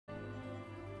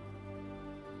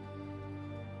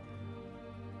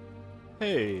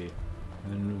Hey,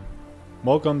 and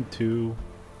welcome to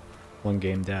One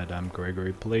Game Dad. I'm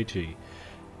Gregory Palaci.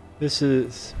 This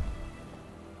is...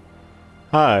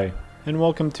 Hi, and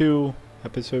welcome to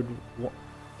episode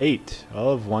 8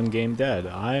 of One Game Dad.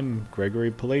 I'm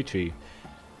Gregory Palaci,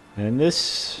 and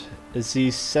this is the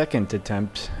second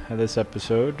attempt at this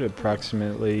episode,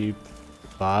 approximately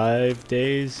 5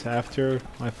 days after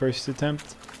my first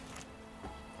attempt,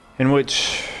 in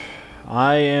which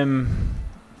I am...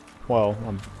 Well,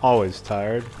 I'm always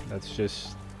tired. That's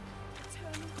just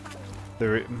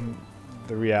the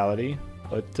reality.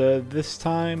 But this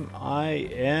time I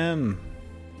am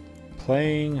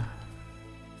playing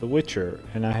The Witcher,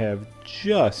 and I have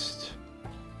just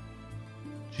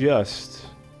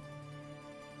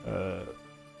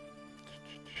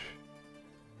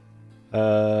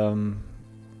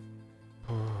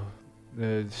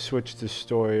switched the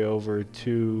story over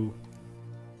to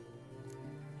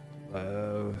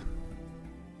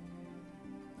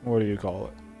what do you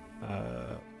call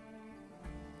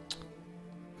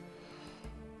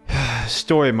it?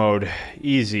 Story mode,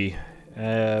 easy.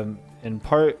 In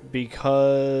part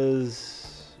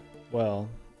because, well,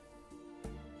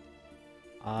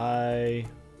 I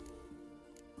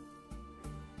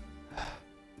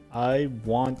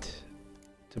want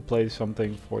to play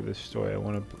something for this story. I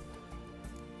want to,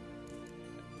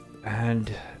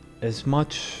 and as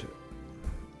much.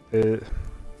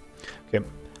 Okay,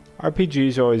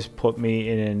 RPGs always put me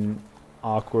in an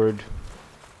awkward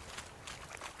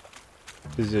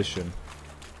position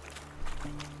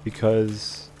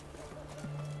because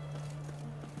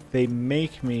they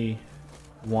make me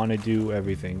want to do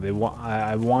everything.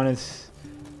 I want to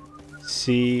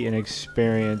see and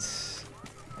experience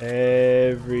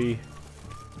every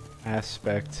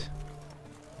aspect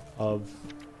of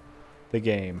the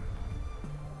game.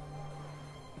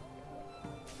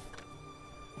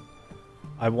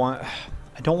 I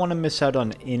don't want to miss out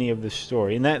on any of the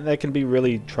story, and that can be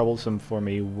really troublesome for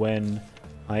me when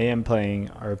I am playing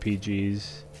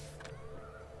RPGs,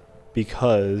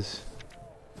 because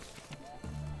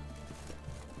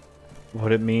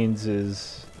what it means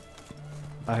is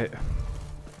I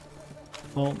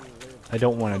don't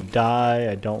want to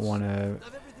die. I don't want to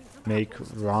make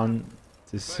wrong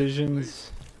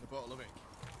decisions.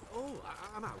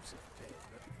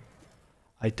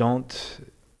 I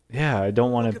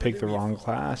don't want to pick the wrong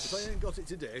class. If I ain't got it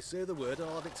today, say the word,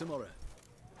 I'll have it tomorrow.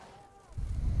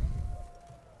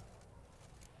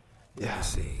 Yeah. Let's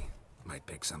see. Might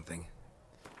pick something.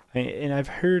 And I've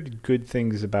heard good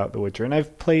things about The Witcher, and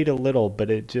I've played a little, but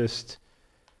it just...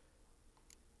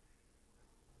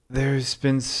 There's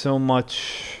been so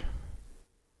much...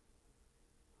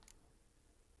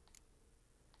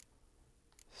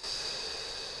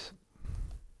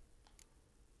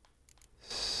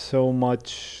 So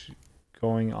much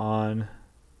going on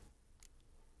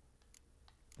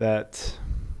that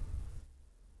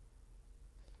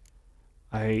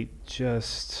I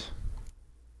just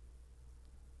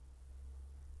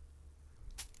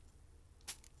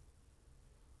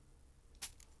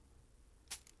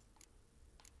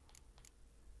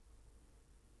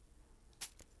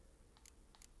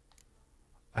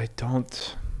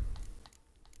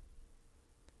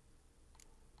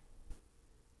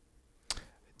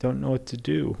don't know what to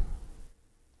do.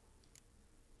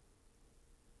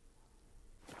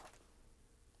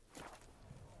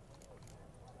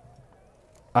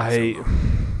 I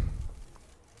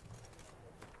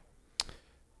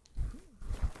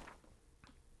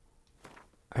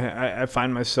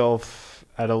find myself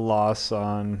at a loss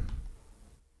on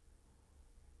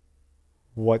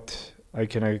what I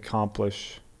can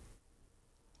accomplish.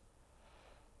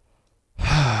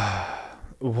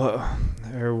 What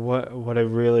I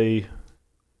really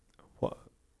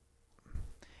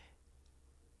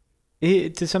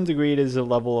to some degree it is a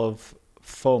level of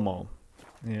FOMO,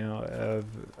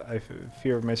 I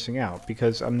fear of missing out,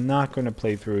 because I'm not going to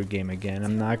play through a game again.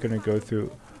 I'm not going to go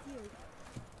through.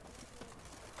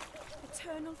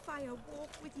 Eternal fire walk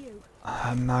with you.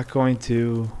 I'm not going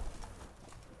to.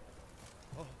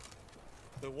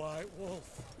 The White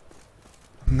Wolf.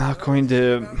 I'm not going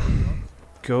to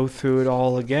go through it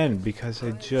all again, because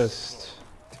I just...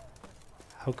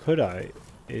 How could I?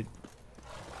 It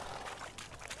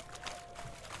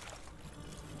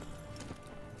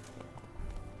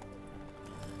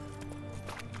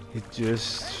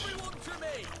just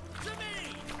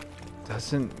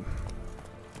doesn't...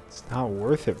 It's not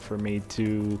worth it for me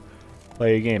to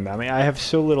play a game. I mean, I have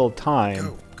so little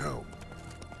time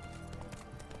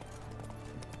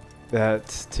that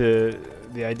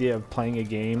the idea of playing a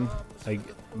game like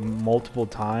multiple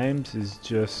times is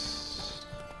just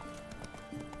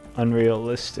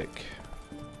unrealistic.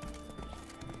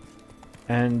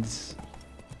 And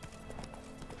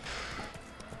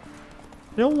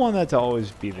I don't want that to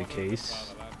always be the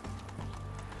case.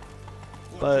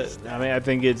 But, I mean, I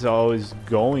think it's always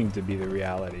going to be the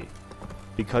reality.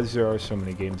 Because there are so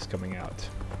many games coming out.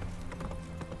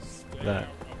 That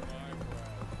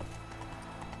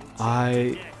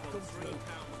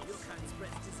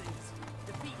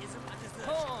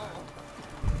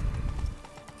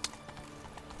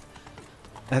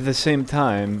at the same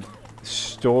time,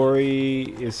 story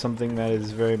is something that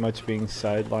is very much being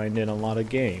sidelined in a lot of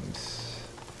games.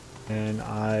 And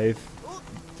I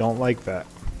don't like that.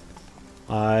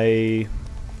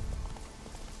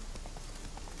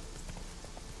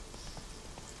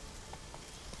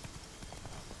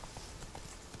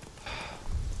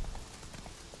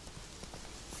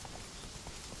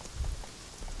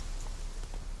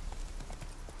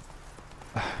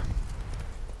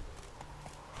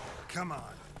 Come on.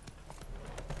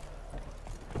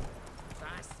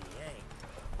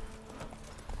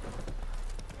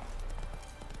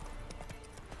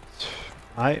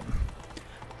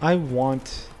 I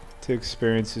want to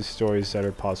experience the stories that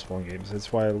are possible in games.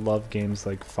 That's why I love games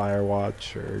like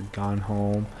Firewatch or Gone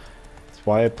Home. That's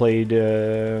why I played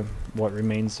What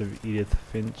Remains of Edith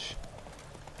Finch.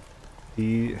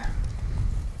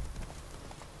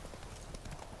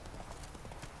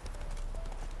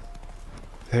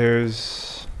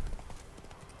 There's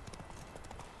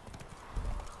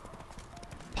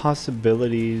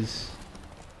possibilities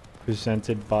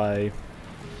presented by,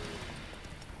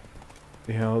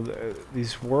 you know,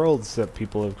 these worlds that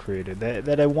people have created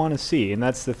that I want to see. And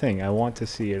that's the thing, I want to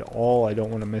see it all. I don't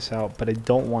want to miss out, but I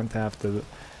don't want to have to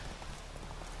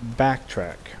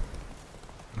backtrack.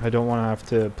 I don't want to have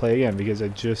to play again because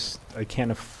I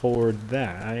can't afford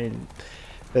that.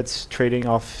 That's trading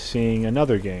off seeing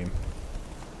another game.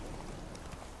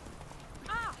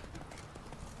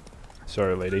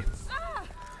 Sorry, lady.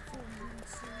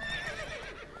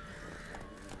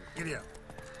 Giddy up.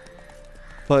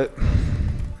 But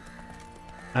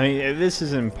I mean, this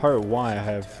is in part why I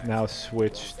have now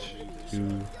switched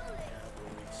to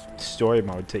story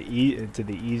mode, to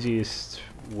the easiest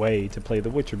way to play The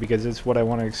Witcher, because it's what I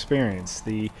want to experience.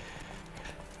 The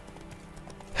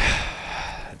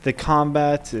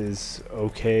combat is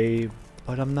okay,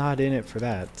 but I'm not in it for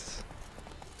that.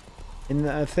 And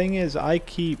the thing is, I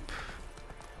keep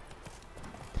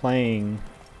playing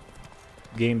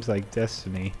games like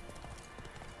Destiny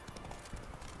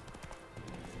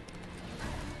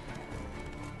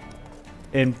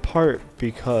in part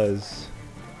because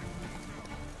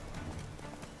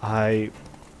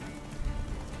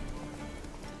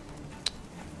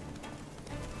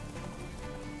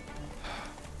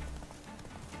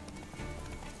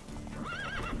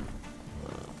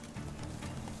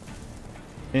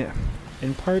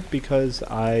in part because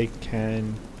I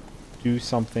can do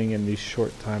something in the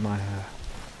short time I have.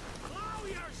 Blow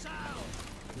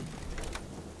yourself!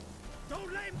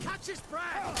 Don't let him catch his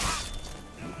breath!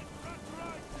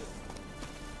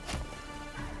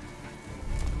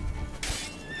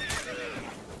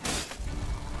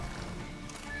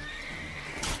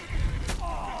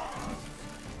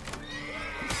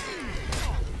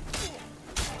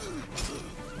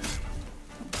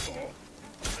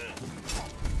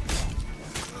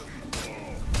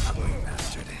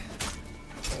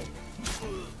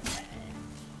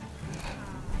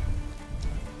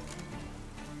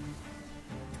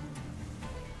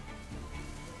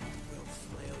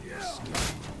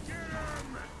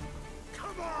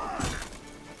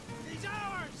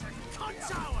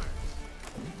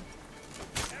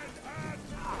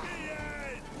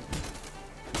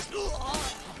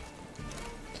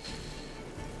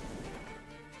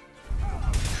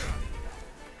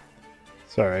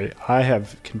 Sorry, I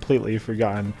have completely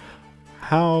forgotten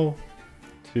how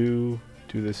to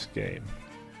do this game.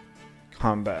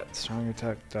 Combat, strong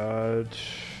attack,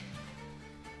 dodge,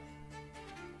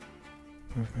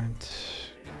 movement,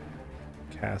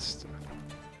 cast.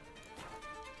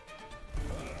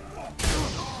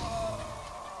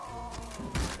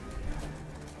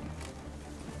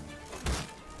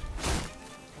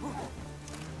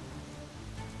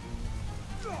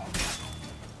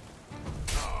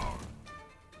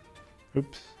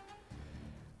 Oops.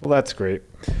 Well, that's great.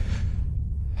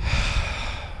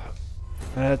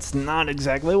 That's not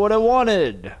exactly what I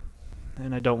wanted.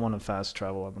 And I don't want to fast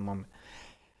travel at the moment.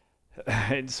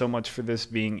 It's so much for this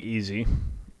being easy.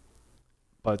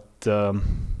 But,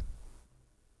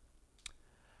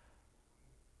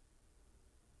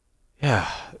 yeah,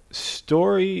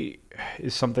 story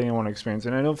is something I want to experience.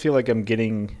 And I don't feel like I'm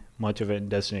getting much of it in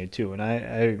Destiny 2. And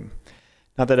I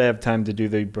Not that I have time to do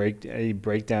a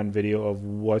breakdown video of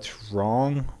what's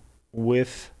wrong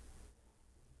with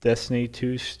Destiny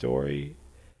 2's story,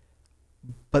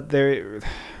 but there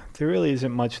really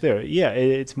isn't much there. Yeah,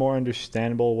 it's more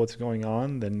understandable what's going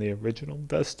on than the original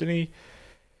Destiny,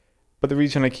 but the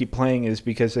reason I keep playing is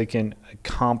because I can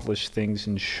accomplish things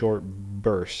in short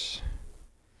bursts,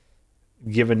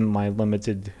 given my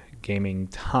limited gaming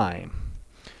time.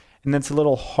 And that's a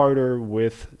little harder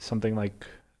with something like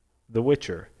The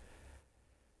Witcher.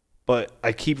 But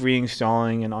I keep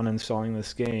reinstalling and uninstalling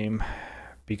this game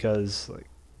because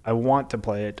I want to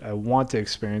play it, I want to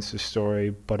experience the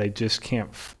story, but I just can't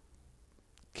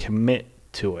commit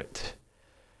to it.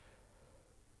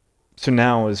 So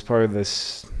now, as part of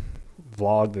this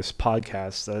vlog, this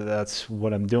podcast, that's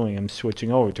what I'm doing. I'm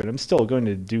switching over to it. I'm still going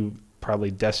to do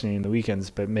probably Destiny in the weekends,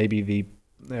 but maybe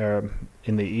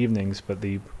in the evenings, but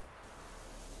the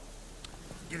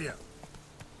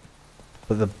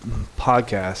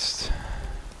podcast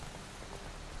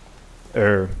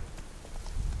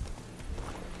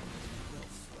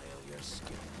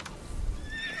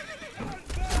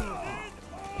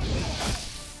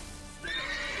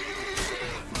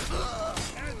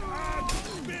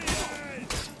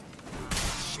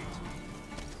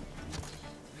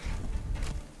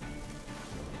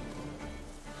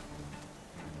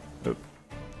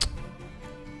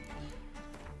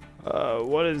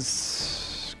what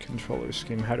is controller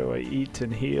scheme? How do I eat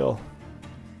and heal?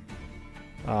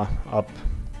 Up.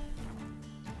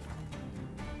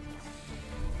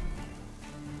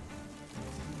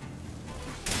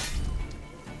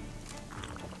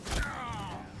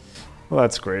 Well,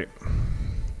 that's great.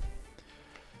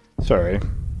 Sorry.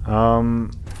 Yeah,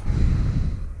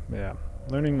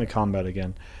 learning the combat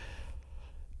again.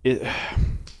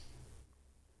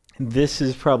 This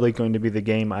is probably going to be the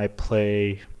game I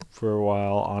play for a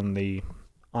while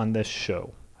on this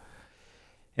show.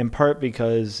 In part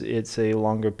because it's a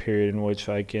longer period in which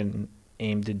I can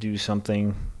aim to do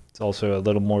something. It's also a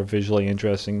little more visually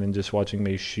interesting than just watching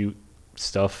me shoot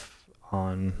stuff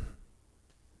on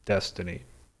Destiny.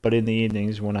 But in the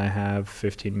evenings when I have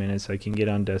 15 minutes, I can get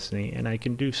on Destiny and I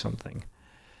can do something.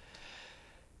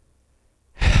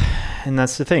 And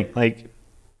that's the thing. Like,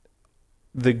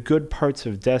 the good parts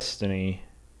of Destiny,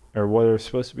 or what are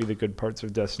supposed to be the good parts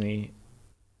of Destiny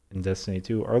and Destiny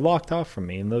 2, are locked off from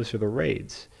me, and those are the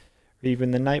raids, or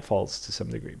even the Nightfalls to some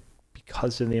degree,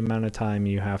 because of the amount of time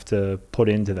you have to put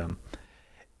into them.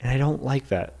 And I don't like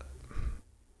that.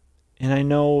 And I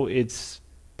know it's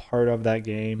part of that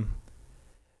game,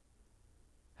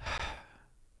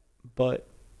 but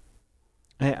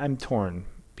I'm torn,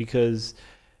 because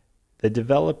the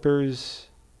developers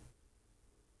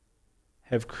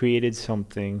have created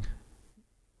something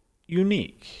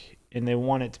unique and they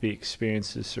want it to be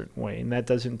experienced a certain way, and that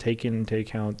doesn't take into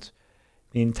account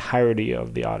the entirety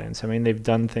of the audience. I mean, they've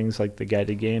done things like the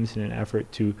guided games in an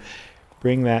effort to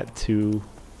bring that to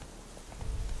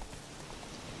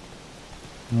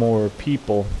more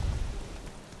people.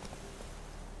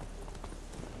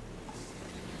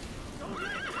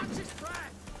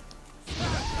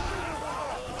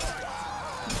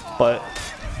 But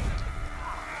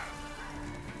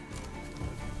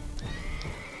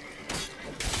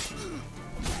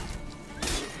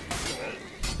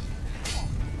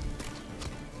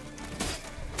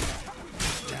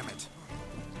Damn it.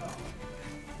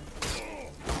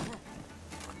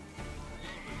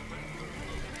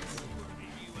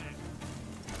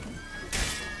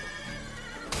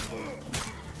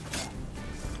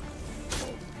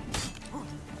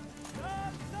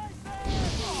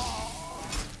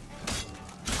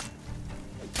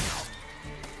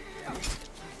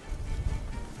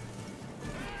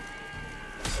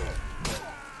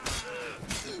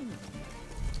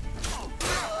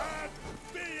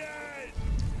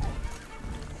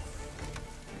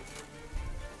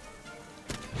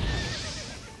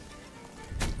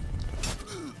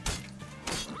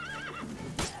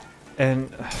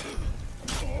 and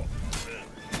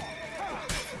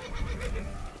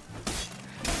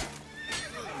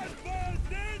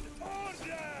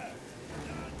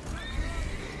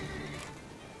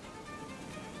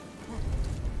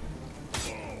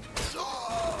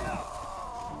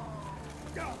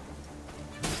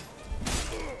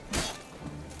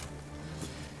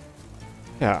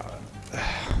yeah.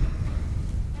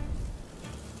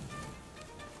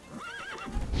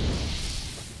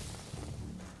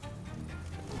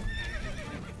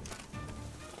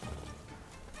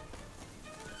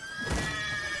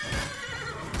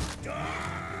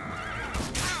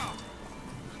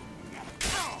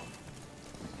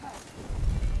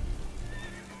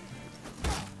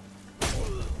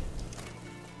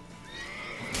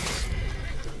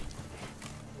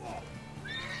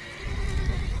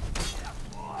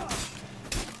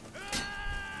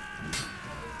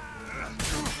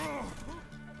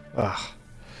 Ugh.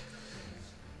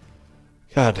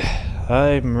 God,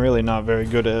 I'm really not very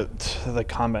good at the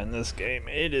combat in this game.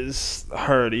 It is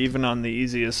hard, even on the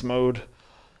easiest mode.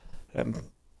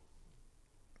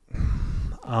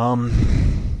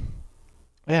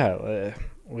 Yeah,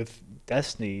 with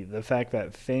Destiny, the fact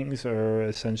that things are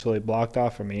essentially blocked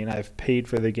off for me and I've paid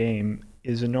for the game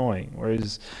is annoying.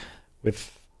 Whereas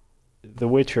with The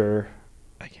Witcher,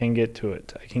 I can get to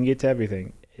it. I can get to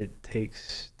everything. It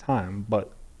takes time,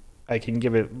 but I can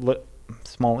give it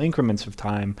small increments of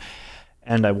time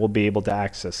and I will be able to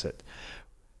access it.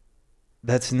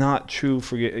 That's not true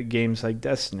for games like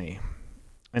Destiny.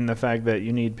 And the fact that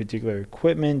you need particular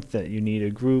equipment, that you need a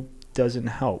group, doesn't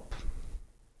help.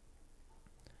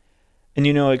 And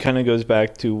it kind of goes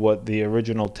back to what the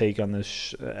original take on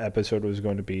this episode was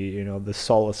going to be, the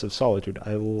solace of solitude.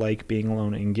 I like being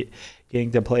alone, and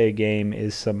getting to play a game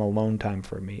is some alone time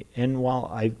for me. And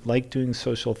while I like doing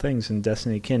social things, and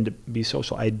Destiny can be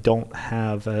social, I don't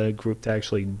have a group to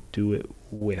actually do it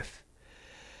with.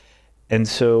 And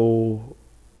so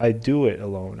I do it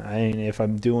alone. If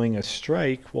I'm doing a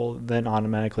strike, well, then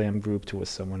automatically I'm grouped with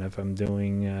someone. If I'm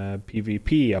doing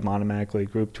PvP, I'm automatically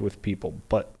grouped with people.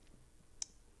 But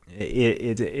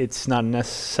it's not a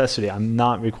necessity. I'm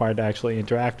not required to actually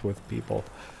interact with people.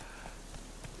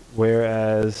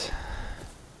 Whereas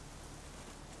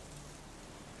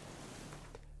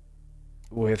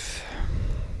with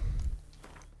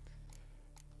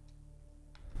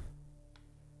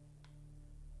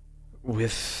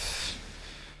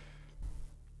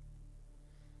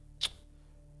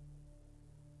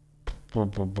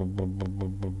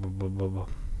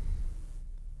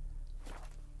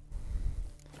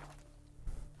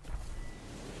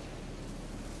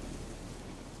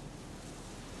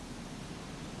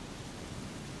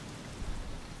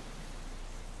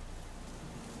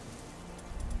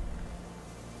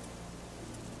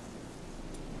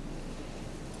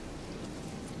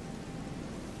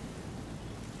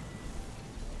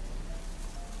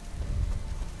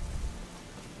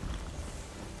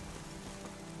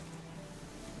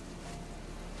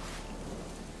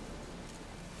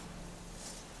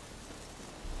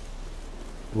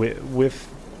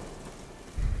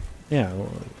yeah.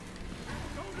 Don't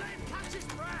let him catch his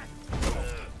breath!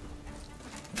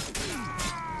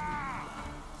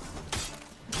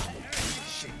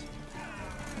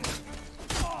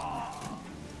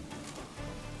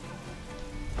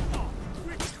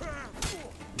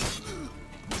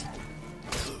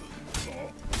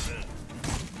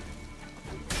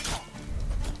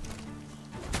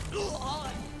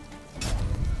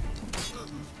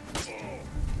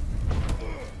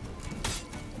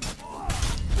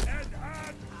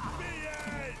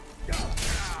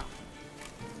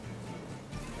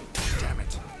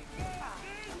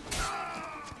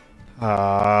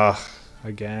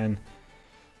 Again.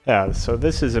 Yeah, so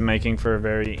this isn't making for a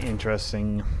very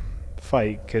interesting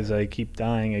fight because I keep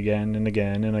dying again and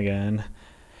again and again.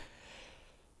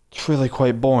 It's really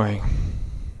quite boring.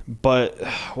 But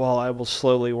while I will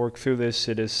slowly work through this,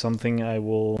 it is something I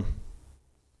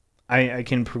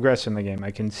can progress in the game.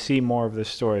 I can see more of the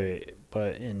story.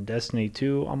 But in Destiny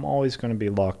 2, I'm always going to be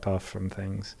locked off from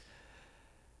things.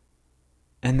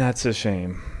 And that's a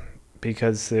shame.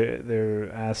 Because there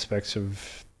are aspects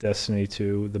of Destiny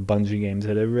 2, the Bungie games,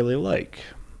 that I really like.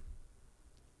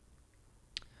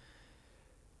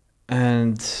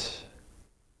 And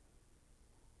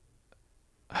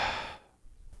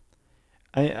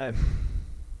I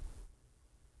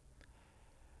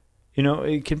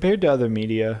compared to other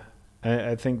media,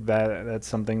 I think that's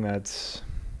something it's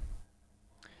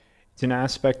an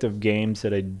aspect of games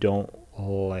that I don't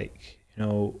like.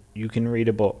 You can read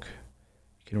a book.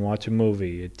 You can watch a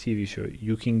movie, a TV show.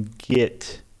 You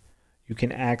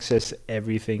can access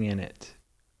everything in it.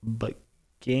 But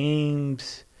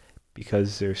games,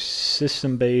 because they're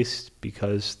system-based,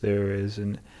 because there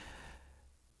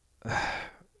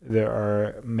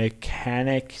are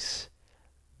mechanics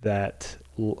that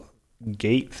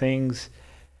gate things,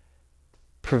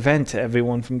 prevent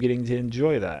everyone from getting to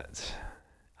enjoy that.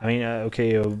 I mean,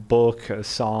 okay, a book, a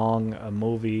song, a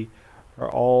movie are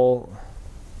all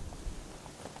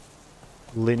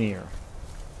linear.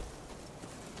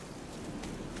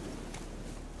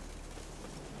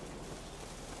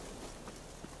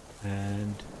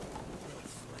 And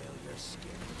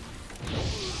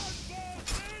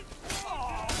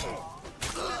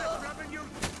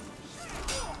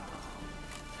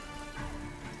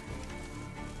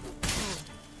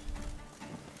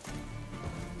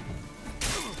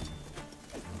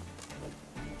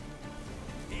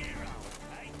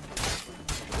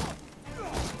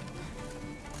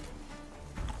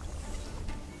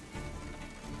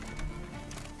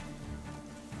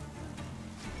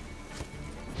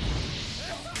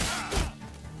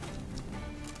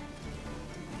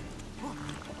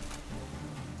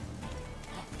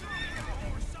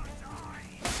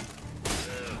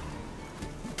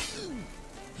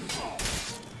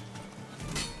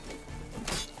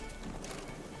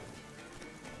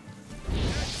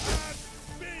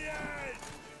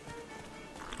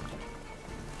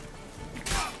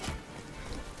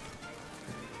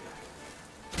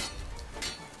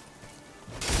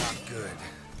good.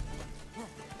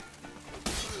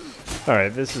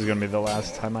 Alright, this is gonna be the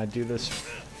last time I do this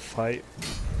fight.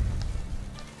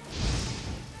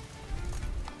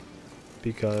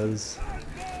 Because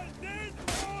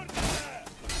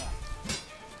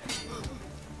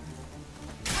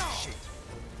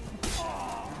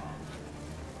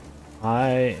I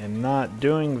am not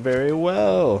doing very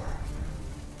well.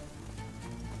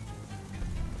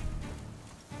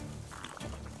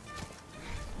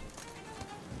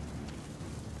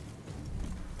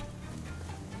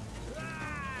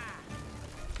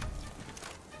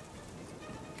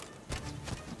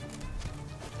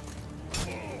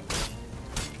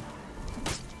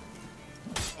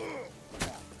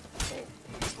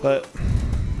 But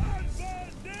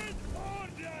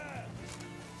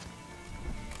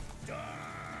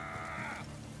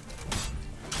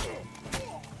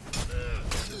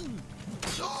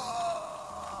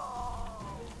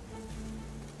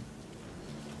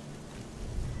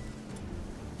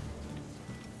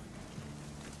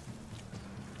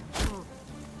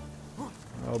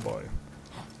oh boy.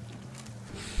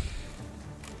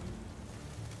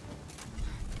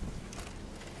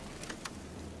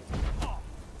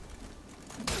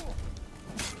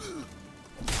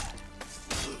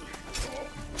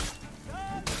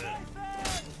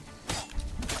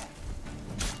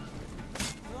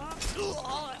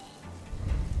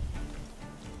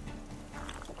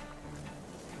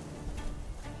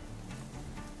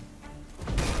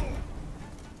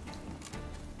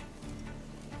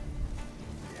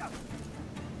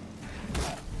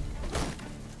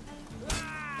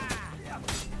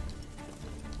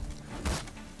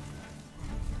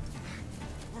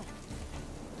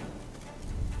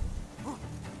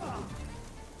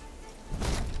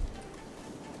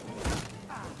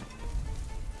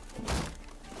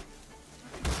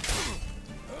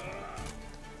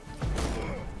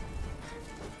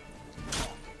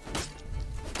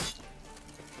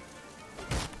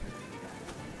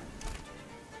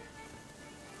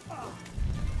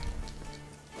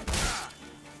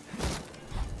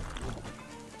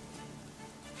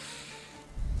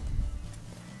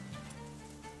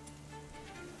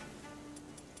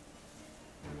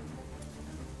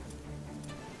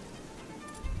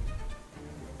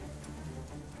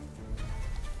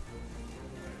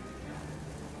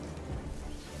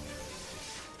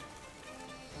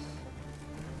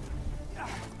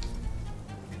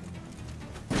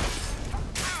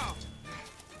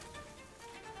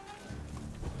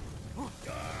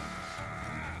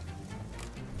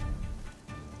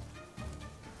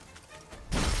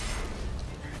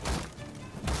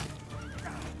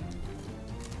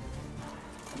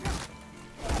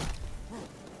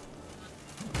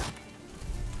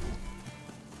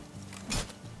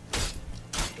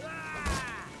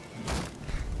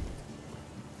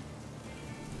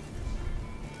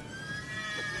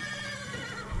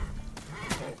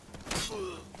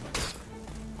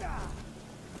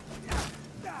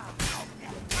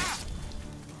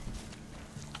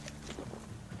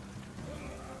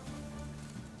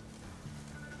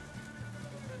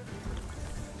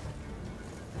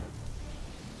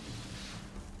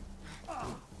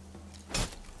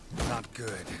 Not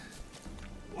good.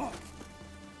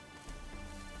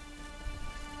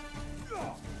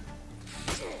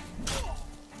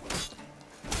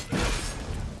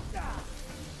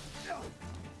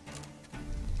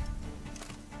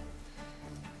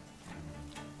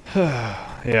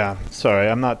 Yeah, sorry,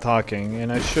 I'm not talking,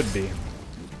 and I should be.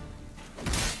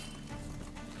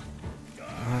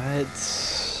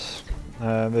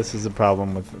 This is a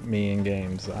problem with me in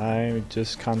games. I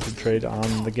just concentrate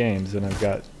on the games, and I've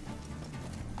got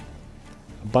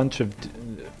a bunch of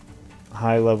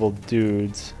high-level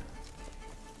dudes.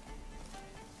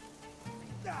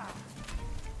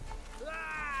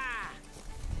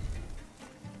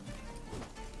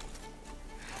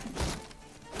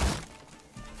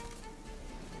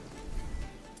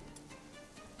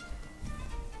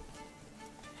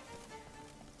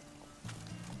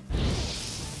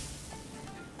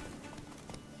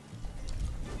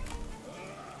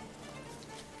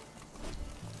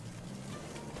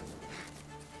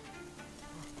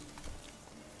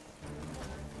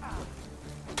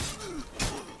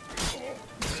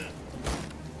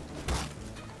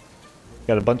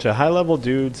 Got a bunch of high-level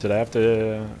dudes that I have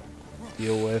to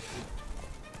deal with,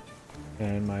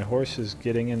 and my horse is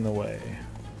getting in the way.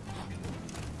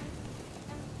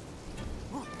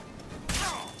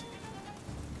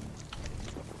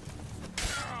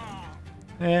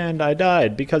 And I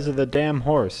died because of the damn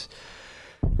horse.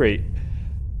 Great.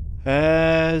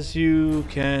 As you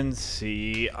can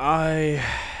see, I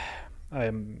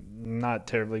am not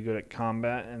terribly good at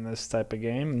combat in this type of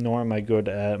game, nor am I good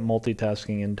at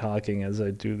multitasking and talking as I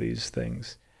do these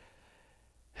things.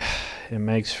 It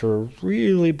makes for a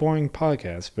really boring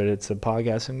podcast, but it's a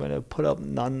podcast I'm going to put up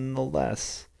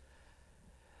nonetheless.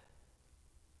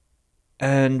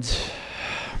 And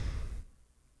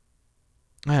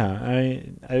yeah,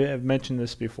 I've mentioned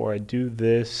this before. I do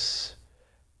this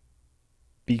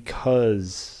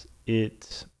because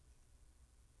it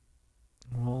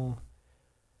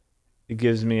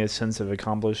gives me a sense of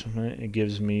accomplishment. It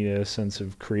gives me a sense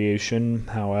of creation,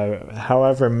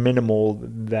 however minimal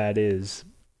that is.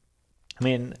 I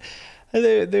mean,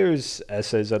 there's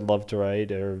essays I'd love to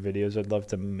write or videos I'd love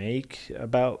to make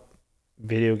about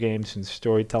video games and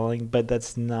storytelling, but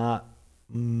that's not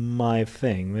my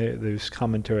thing. There's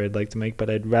commentary I'd like to make, but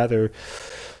I'd rather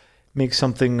make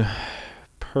something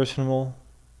personal.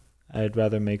 I'd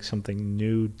rather make something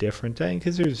new, different,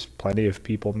 because there's plenty of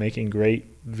people making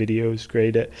great videos,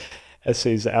 great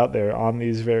essays out there on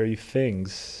these very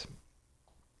things.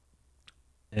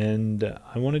 And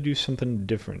I want to do something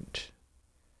different.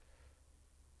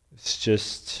 It's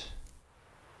just,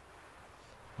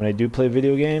 when I do play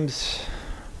video games,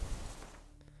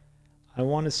 I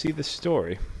want to see the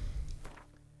story.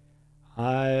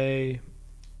 I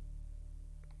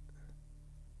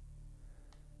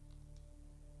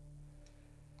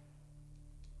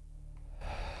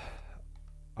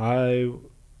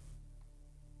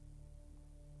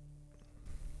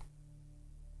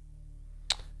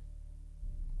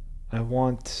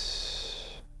want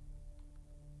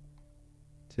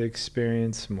to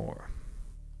experience more.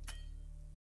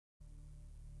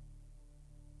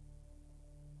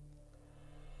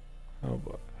 Oh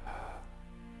boy.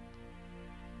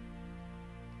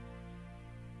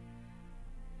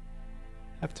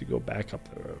 Have to go back up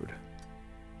the road.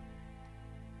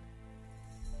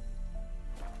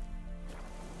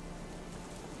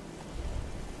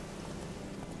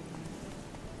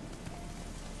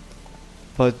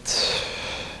 But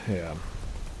yeah.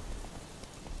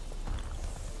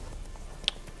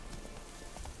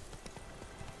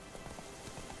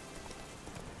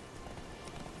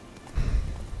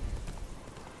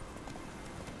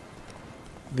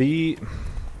 The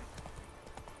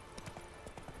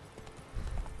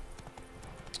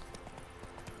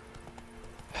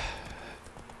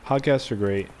podcasts are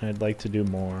great, and I'd like to do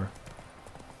more.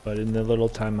 But in the little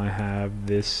time I have,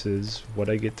 this is what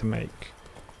I get to make.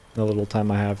 The little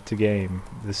time I have to game,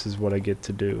 this is what I get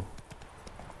to do.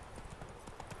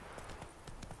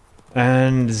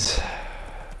 And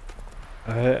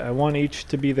I want each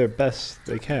to be their best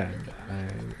they can.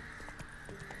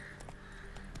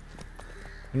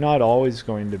 I'm not always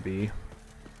going to be.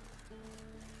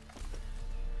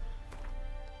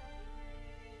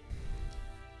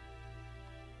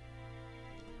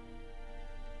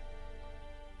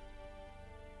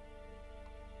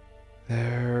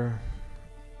 There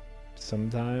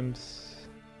sometimes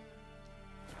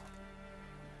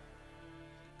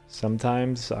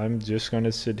I'm just going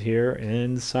to sit here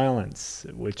in silence,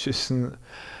 which is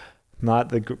not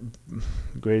the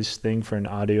greatest thing for an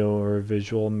audio or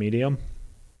visual medium.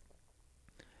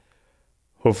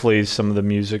 Hopefully some of the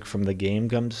music from the game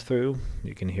comes through.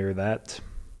 You can hear that.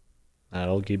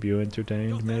 That'll keep you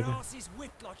entertained, maybe. You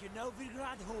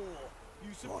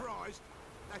surprised?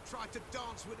 They tried to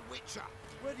dance with the Witcher.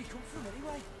 Where'd he come from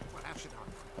anyway? Well, how should I?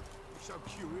 You're so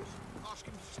curious. Ask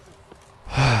him yourself.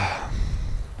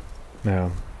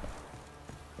 No.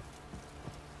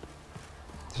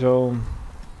 So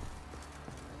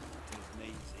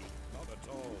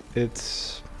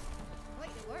it's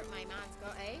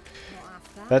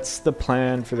that's the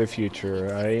plan for the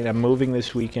future. I'm moving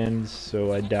this weekend,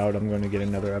 so I doubt I'm going to get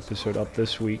another episode up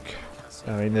this week.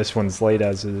 I mean, this one's late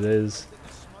as it is.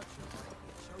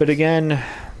 But again,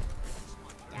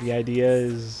 the idea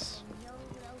is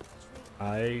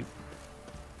I'll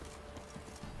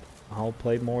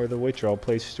play more of The Witcher. I'll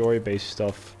play story-based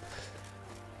stuff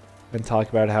and talk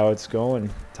about how it's going.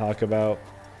 Talk about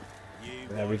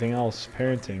everything else,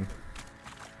 parenting.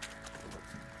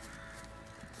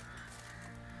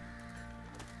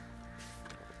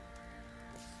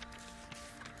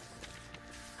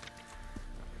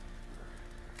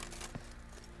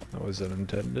 That was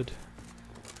unintended.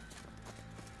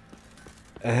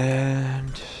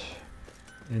 And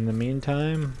in the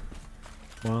meantime,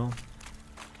 well,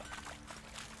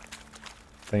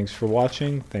 thanks for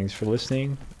watching. Thanks for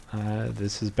listening.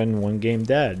 This has been One Game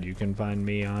Dad. You can find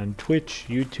me on Twitch,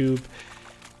 YouTube,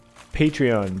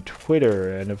 Patreon,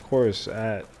 Twitter, and of course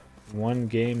at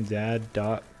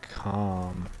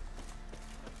onegamedad.com.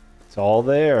 It's all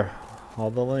there. All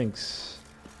the links.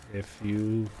 If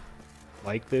you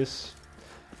like this,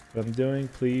 what I'm doing,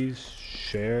 please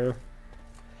share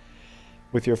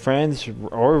with your friends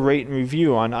or rate and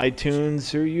review on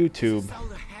iTunes or YouTube. Though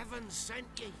the heavens sent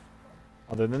ye.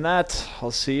 Other than that,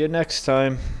 I'll see you next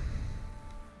time.